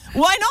 well,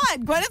 why not?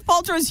 Gwyneth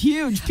Paltrow is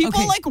huge. People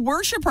Okay. like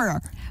worship her.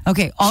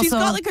 Okay, also. She's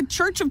got like a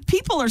church of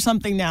people or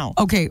something now.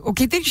 Okay,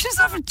 they just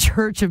have a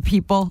church of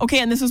people. Okay,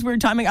 and this is weird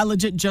timing. I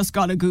legit just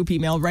got a Goop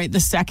email right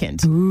this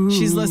second.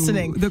 She's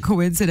listening. The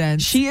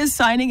coincidence. She is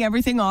signing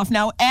everything off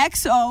now.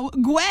 XO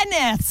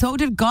Gwyneth. So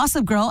did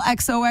Gossip Girl,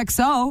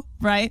 XOXO.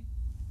 Right?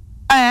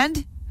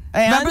 And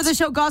remember the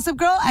show Gossip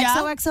Girl? Yeah.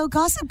 XOXO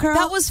Gossip Girl.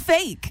 That was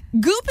fake.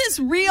 Goop is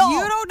real.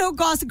 You don't know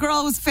Gossip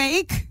Girl was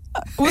fake?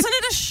 Wasn't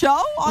it a show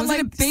on Wasn't like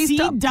it based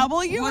CW on,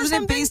 or wasn't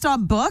something? it based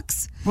on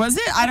books? Was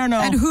it? I don't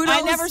know. And who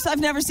knows? I've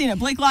never seen it.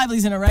 Blake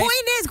Lively's in it, right? Point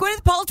is,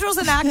 Gwyneth Paltrow's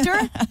an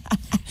actor.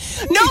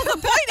 No, the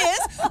point is,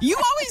 you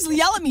always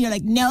yell at me. You're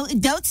like, no,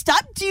 don't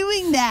stop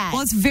doing that.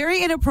 Well, it's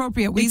very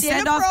inappropriate. It's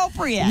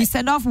inappropriate. We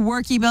send off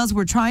work emails.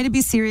 We're trying to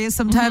be serious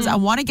sometimes. I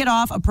want to get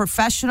off a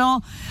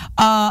professional.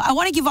 I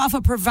want to give off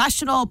a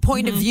professional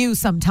point of view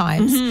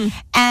sometimes.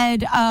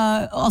 And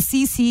I'll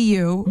CC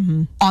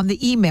you on the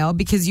email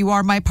because you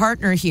are my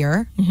partner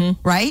here,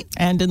 right?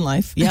 And in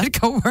life. Yeah. And a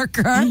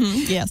coworker.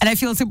 Yes. And I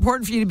feel it's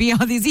important for you to be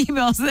on these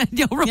emails and then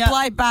you'll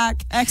reply back.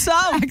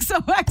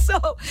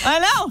 XOXO. I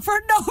know.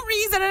 For no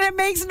reason and it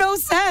makes no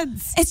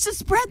sense. It's to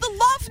spread the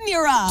love,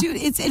 Nira. Dude,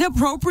 it's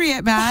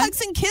inappropriate, man.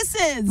 Hugs and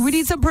kisses. We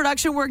need some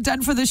production work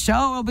done for the show.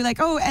 I'll be like,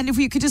 oh, and if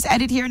we could just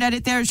edit here and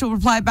edit there, she'll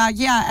reply back,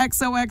 yeah,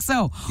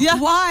 XOXO. Yeah.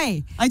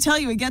 Why? I tell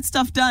you, it gets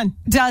stuff done.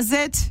 Does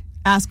it?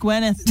 Ask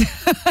Gwyneth.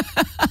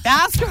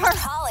 Ask her.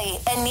 Holly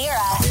and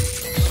Nira.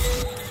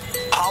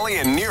 Holly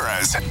and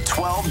Nira's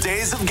 12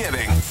 Days of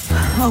Giving.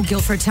 Oh,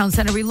 Guilford Town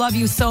Center, we love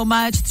you so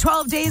much.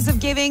 12 Days of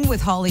Giving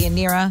with Holly and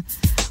Nira.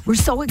 We're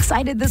so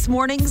excited this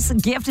morning's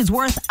gift is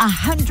worth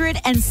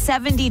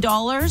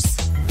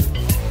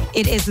 $170.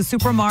 It is the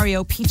Super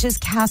Mario Peach's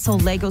Castle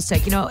Lego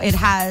set. You know, it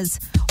has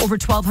over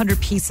 1,200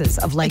 pieces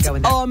of Lego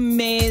in there.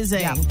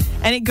 Amazing. Yeah.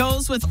 And it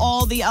goes with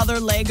all the other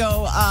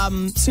Lego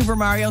Super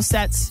Mario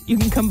sets. You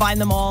can combine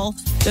them all.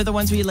 They're the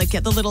ones where you like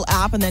get the little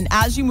app, and then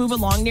as you move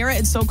along near it,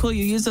 it's so cool.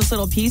 You use this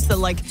little piece, the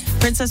like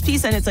princess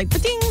piece, and it's like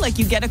ba-ding, like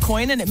you get a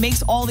coin and it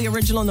makes all the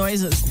original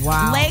noises.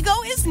 Wow. Lego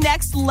is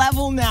next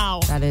level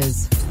now. That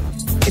is.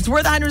 It's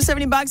worth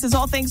 $170. It's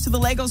all thanks to the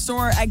Lego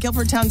store at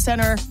Guilford Town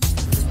Center.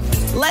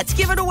 Let's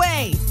give it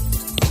away.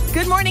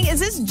 Good morning. Is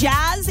this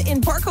Jazz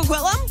in Port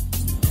Coquitlam?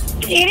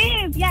 It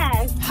is,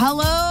 yes.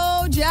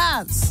 Hello,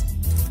 Jazz.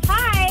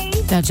 Hi.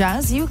 Now,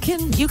 Jazz, you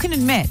can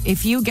admit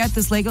if you get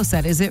this Lego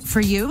set, is it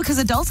for you? Because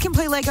adults can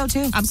play Lego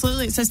too.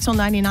 Absolutely. It says till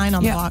 99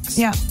 on the box.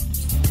 Yeah.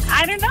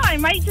 I don't know. I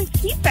might just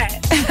keep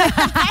it.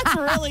 That's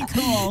really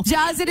cool.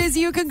 Jazz, it is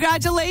you.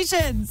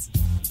 Congratulations.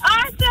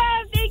 Awesome.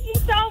 Thank you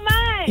so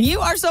much.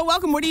 You are so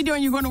welcome. What are you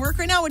doing? You going to work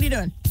right now? What are you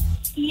doing?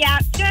 Yeah,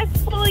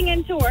 just pulling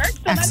into work.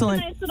 So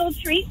Excellent. That's a nice little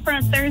treat for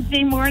a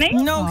Thursday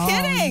morning. No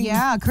kidding.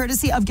 Yeah,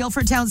 courtesy of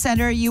Guilford Town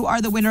Center, you are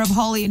the winner of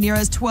Holly and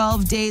Nira's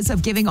 12 Days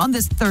of Giving on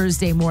this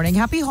Thursday morning.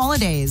 Happy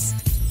holidays.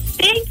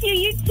 Thank you.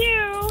 You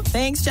too.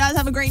 Thanks, Jazz.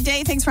 Have a great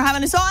day. Thanks for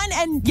having us on.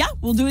 And yeah,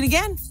 we'll do it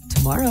again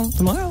Tomorrow.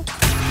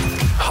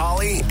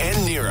 Holly and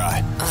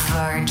Nira.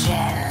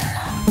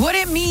 Virgin. What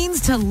it means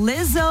to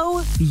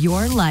Lizzo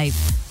your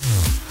life.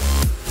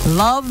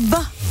 Love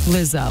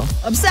Lizzo.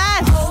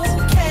 Obsessed.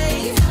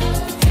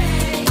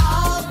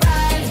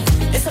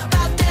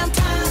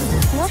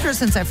 Loved her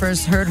since I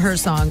first heard her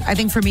song. I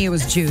think for me it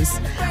was Juice.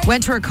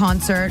 Went to her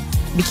concert,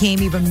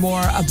 became even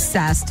more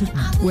obsessed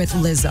with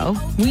Lizzo.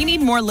 We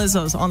need more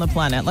Lizzos on the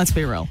planet. Let's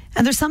be real.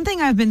 And there's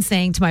something I've been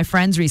saying to my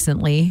friends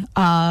recently,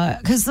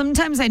 because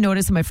sometimes I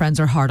notice that my friends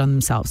are hard on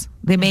themselves.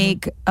 They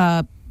make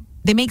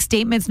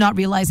statements not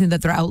realizing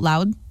that they're out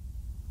loud.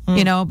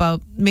 You know,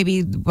 about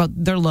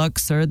their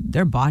looks or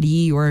their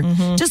body or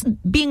just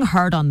being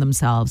hard on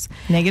themselves.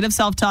 Negative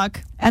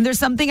self-talk. And there's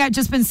something I've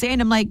just been saying.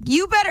 I'm like,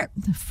 you better,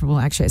 well,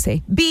 actually I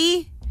say,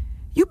 B,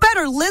 you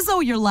better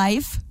Lizzo your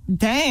life.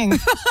 Dang.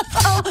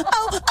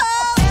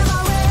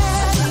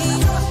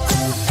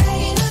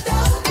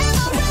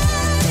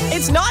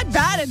 It's not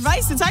bad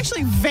advice. It's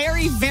actually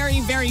very, very,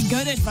 very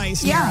good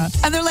advice. Yeah.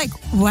 Nira. And they're like,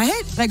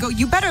 what? And I go,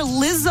 you better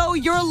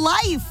Lizzo your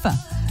life.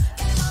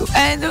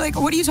 And they're like,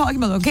 what are you talking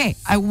about? Okay,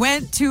 I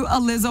went to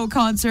a Lizzo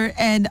concert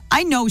and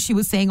I know she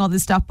was saying all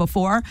this stuff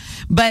before,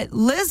 but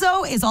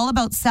Lizzo is all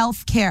about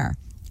self-care.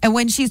 And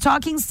when she's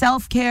talking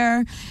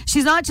self-care,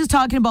 she's not just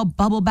talking about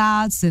bubble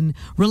baths and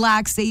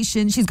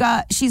relaxation. She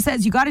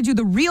says you got to do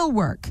the real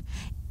work.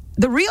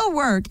 The real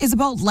work is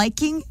about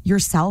liking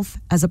yourself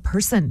as a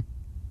person.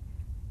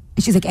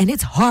 And she's like, and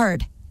it's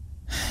hard.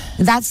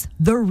 That's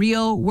the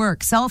real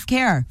work.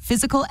 Self-care,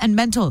 physical and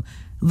mental.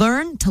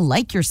 Learn to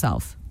like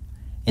yourself.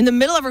 In the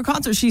middle of her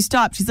concert, she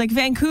stopped. She's like,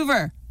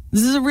 Vancouver,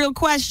 this is a real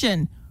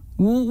question.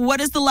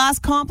 What is the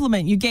last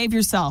compliment you gave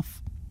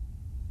yourself?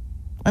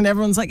 And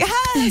everyone's like,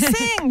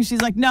 sing.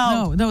 She's like,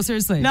 no,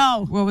 seriously.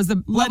 No.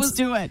 Let's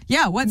do it.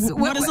 Yeah. What is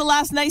the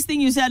last nice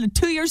thing you said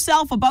to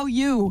yourself about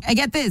you? I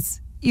get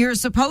this. You're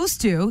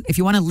supposed to, if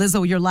you want to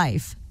Lizzo your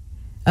life,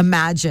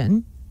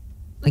 imagine,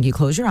 like you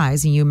close your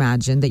eyes and you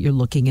imagine that you're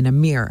looking in a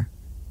mirror.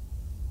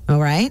 All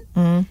right?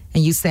 And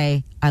you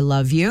say, I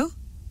love you.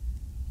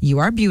 You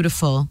are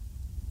beautiful.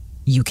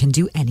 You can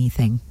do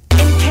anything.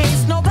 In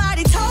case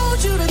nobody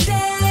told you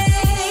today,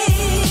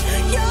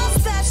 you're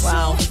special.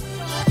 Wow.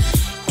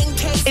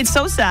 It's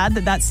so sad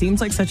that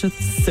seems like such a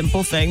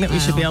simple thing that we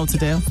should be able to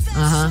do.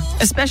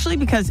 Especially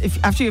because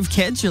after you have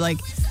kids, you're like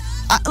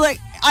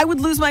I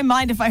would lose my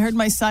mind if I heard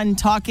my son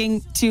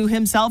talking to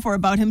himself or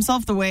about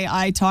himself the way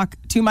I talk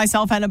to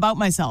myself and about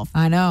myself.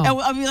 I know.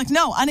 I'd be like,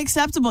 no,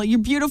 unacceptable. You're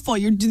beautiful.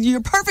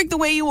 You're perfect the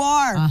way you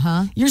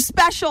are. You're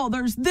special.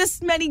 There's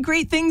this many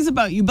great things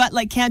about you, but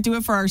can't do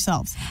it for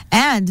ourselves.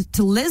 And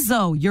to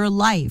Lizzo your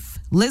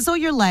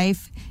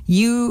life,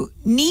 you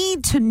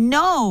need to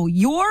know,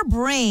 your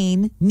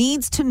brain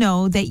needs to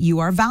know that you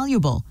are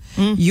valuable.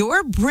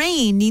 Your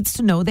brain needs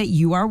to know that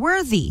you are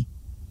worthy.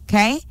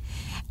 Okay?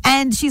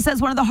 And she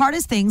says one of the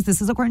hardest things, this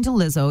is according to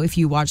Lizzo, if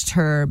you watched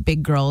her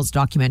Big Girls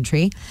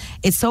documentary,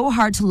 it's so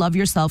hard to love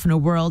yourself in a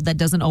world that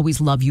doesn't always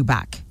love you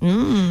back.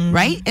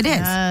 Right? It is.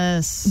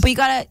 Yes. But you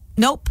gotta,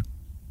 nope.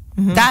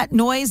 That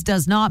noise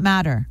does not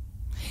matter.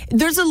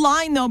 There's a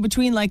line, though,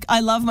 between I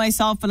love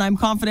myself and I'm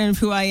confident of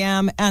who I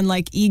am and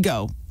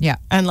ego. Yeah.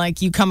 And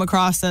you come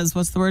across as,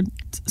 what's the word?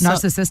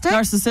 Narcissistic?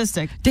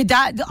 Narcissistic. Did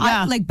that,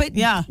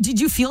 Yeah.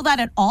 Did you feel that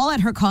at all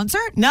at her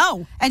concert?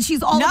 No. And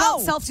she's all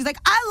about self. She's like,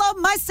 I love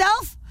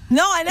myself.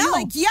 No, I know. You're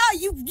like, yeah,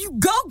 you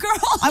go, girl.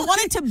 I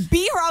wanted to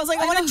be her. I was like,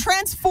 I want to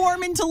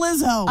transform into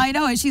Lizzo. I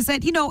know. And she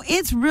said,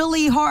 it's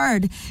really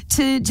hard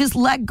to just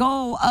let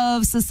go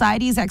of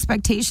society's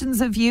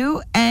expectations of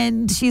you.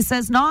 And she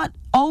says, not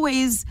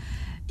always,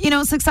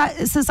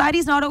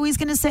 society's not always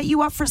going to set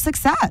you up for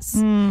success.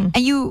 And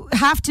you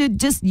have to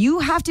do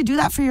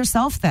that for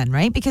yourself then,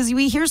 right? Because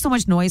we hear so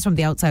much noise from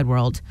the outside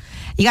world.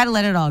 You got to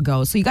let it all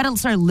go. So you got to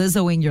start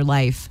Lizzoing your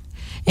life.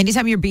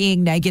 Anytime you're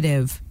being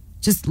negative,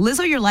 just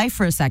Lizzo your life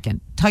for a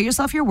second. Tell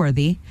yourself you're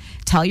worthy.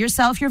 Tell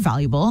yourself you're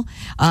valuable.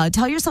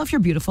 Tell yourself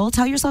you're beautiful.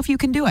 Tell yourself you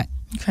can do it.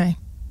 Okay.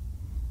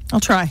 I'll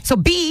try. So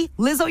be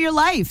Lizzo your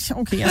life.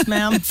 Okay, yes,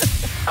 ma'am.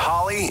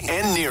 Holly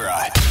and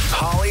Nira.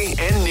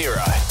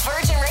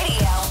 Virgin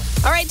Radio.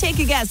 All right, take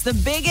a guess. The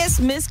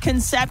biggest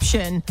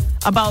misconception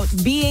about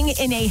being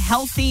in a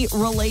healthy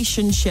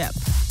relationship.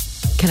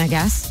 Can I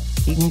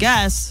guess? You can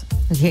guess.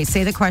 Okay,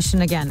 say the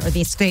question again, or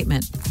the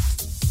statement.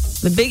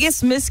 The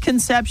biggest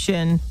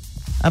misconception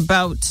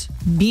about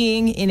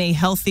being in a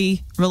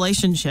healthy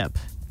relationship.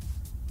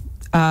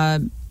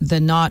 The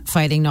not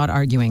fighting, not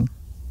arguing.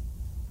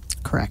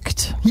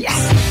 Correct. Yes.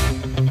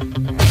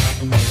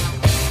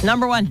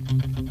 Number one,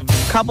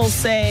 couples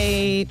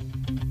say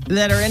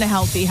that are in a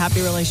healthy,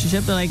 happy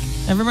relationship, they're like,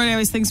 everybody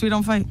always thinks we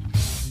don't fight.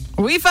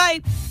 We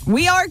fight.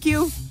 We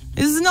argue.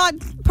 This is not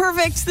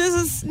perfect.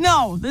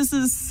 This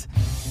is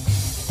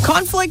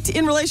conflict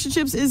in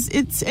relationships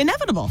it's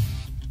inevitable.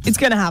 It's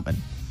going to happen.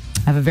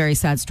 I have a very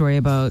sad story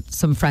about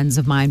some friends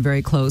of mine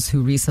very close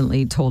who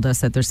recently told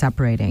us that they're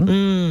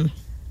separating.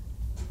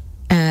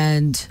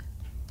 And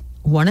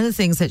one of the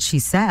things that she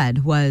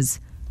said was,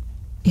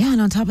 yeah, and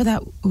on top of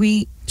that,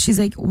 she's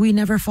like, we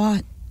never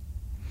fought.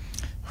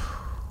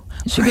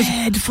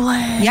 Red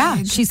flag.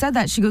 Yeah, she said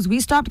that. She goes, we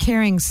stopped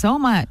caring so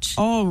much.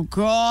 Oh,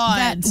 God.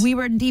 That we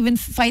weren't even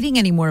fighting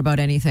anymore about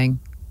anything.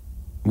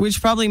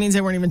 Which probably means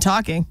they weren't even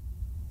talking.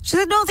 She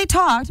said, no, they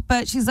talked,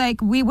 but she's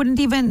like, we wouldn't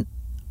even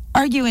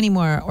argue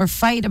anymore or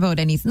fight about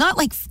anything.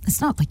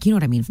 It's not like, you know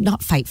what I mean?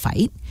 Not fight.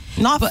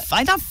 Not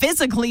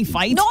physically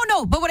fight.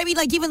 No, but what I mean,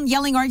 even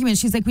yelling arguments,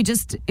 she's like,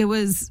 it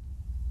was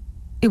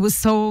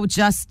so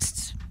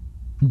just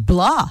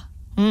blah.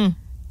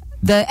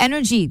 The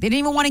energy, they didn't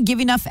even want to give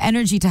enough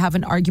energy to have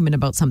an argument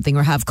about something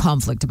or have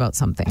conflict about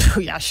something.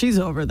 Yeah, she's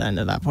over then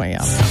at that point.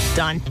 Yeah,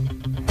 done.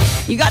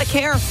 You got to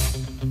care.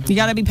 You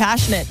got to be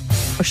passionate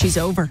or she's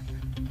over.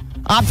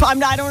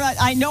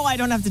 I know I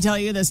don't have to tell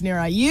you this,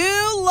 Nira.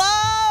 You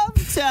love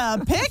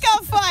to pick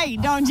a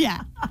fight, don't you?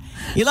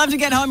 You love to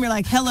get home, you're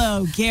like,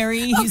 hello,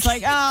 Gary. He's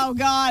like, oh,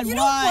 God, you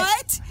know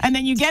what? And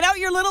then you get out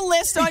your little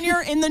list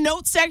in the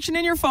notes section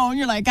in your phone.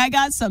 You're like, I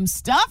got some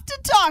stuff to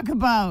talk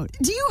about.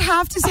 Do you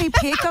have to say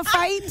pick a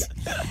fight?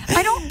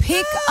 I don't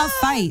pick a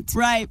fight.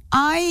 Right.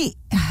 I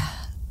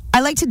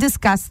like to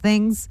discuss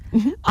things.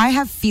 I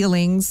have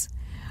feelings.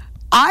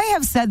 I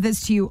have said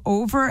this to you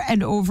over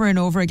and over and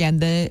over again.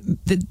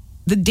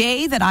 The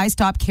day that I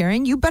stop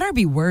caring, you better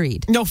be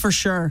worried. No, for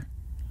sure.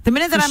 The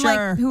minute that For I'm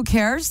sure. like, who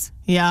cares?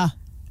 Yeah.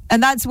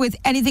 And that's with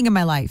anything in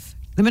my life.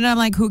 The minute I'm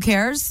like, who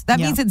cares? That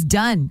Yeah. means it's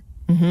done.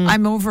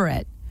 I'm over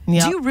it.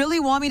 Yeah. Do you really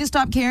want me to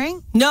stop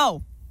caring?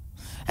 No.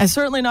 And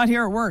certainly not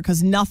here at work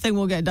because nothing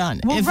will get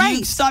done. Well, if you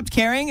right. stopped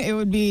caring, it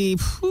would be.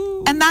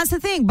 And that's the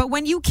thing. But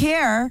when you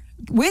care,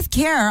 with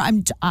care,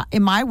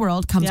 in my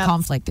world comes Yep.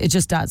 conflict. It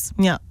just does.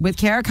 Yeah. With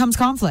care comes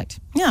conflict.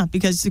 Yeah,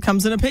 because it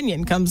comes an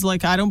opinion, comes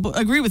like, I don't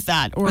agree with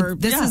that. Or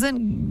This yeah.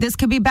 isn't. This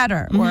could be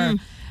better. Or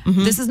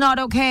this is not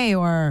okay.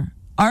 Or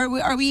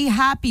are we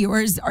happy?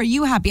 Or are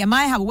you happy? Am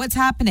I happy? What's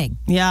happening?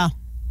 Yeah.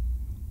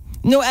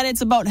 No, and it's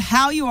about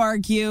how you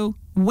argue,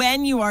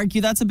 when you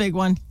argue. That's a big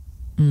one.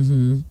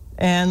 Mm-hmm.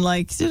 And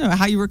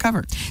how you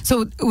recover.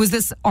 So was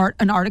this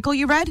an article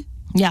you read?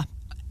 Yeah.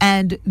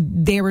 And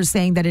they were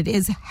saying that it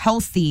is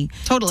healthy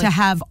Totally. to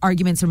have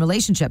arguments in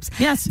relationships.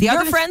 Yes. The Your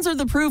other friends are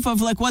the proof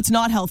of what's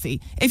not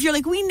healthy. If you're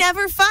like, we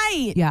never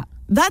fight. Yeah.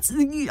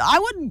 I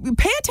would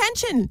pay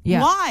attention.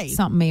 Yeah. Why?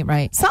 Something ain't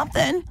right.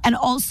 Something. And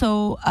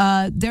also,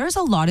 there's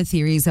a lot of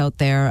theories out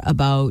there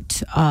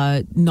about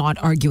not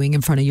arguing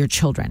in front of your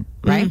children,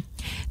 right?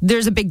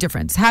 There's a big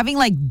difference.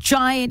 Having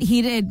giant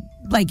heated,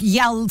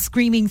 yell,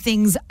 screaming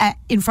things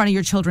in front of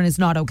your children is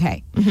not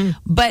okay.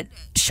 But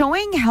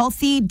showing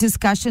healthy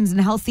discussions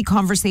and healthy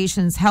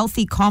conversations,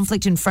 healthy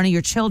conflict in front of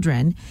your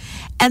children,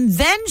 and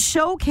then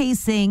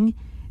showcasing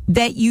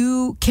that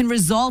you can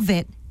resolve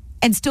it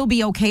and still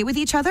be okay with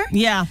each other.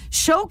 Yeah.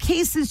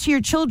 Showcases to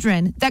your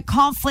children that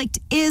conflict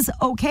is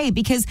okay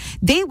because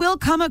they will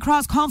come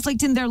across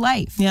conflict in their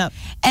life. Yep.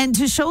 And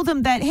to show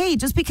them that, hey,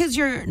 just because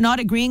you're not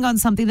agreeing on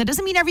something, that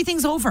doesn't mean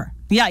everything's over.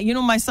 Yeah,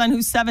 my son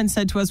who's 7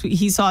 said to us,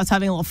 he saw us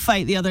having a little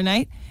fight the other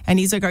night, and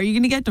he's like, are you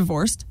going to get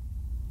divorced?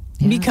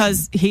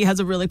 Because he has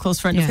a really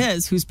close friend of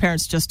his whose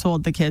parents just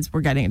told the kids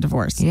we're getting a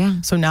divorce. Yeah.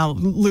 So now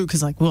Luke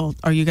is like, well,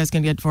 are you guys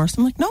going to get divorced?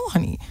 I'm like, no,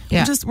 honey.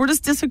 Yeah. We're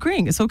just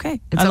disagreeing. It's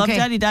okay. It's I love okay.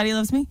 Daddy. Daddy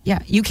loves me.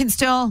 Yeah, you can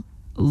still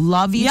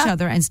love each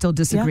other and still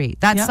disagree. Yeah.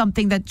 That's Yeah.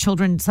 something that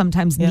children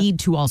sometimes need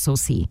to also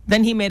see.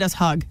 Then he made us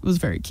hug. It was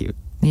very cute.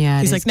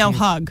 Yeah, He's it like, is now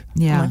cute. hug.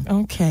 Yeah. I'm like,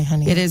 okay,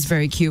 honey. It is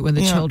very cute when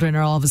the Yeah. children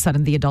are all of a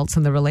sudden the adults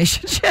in the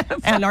relationship.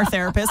 And our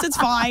therapist. It's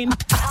fine.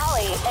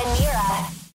 Holly and Nira.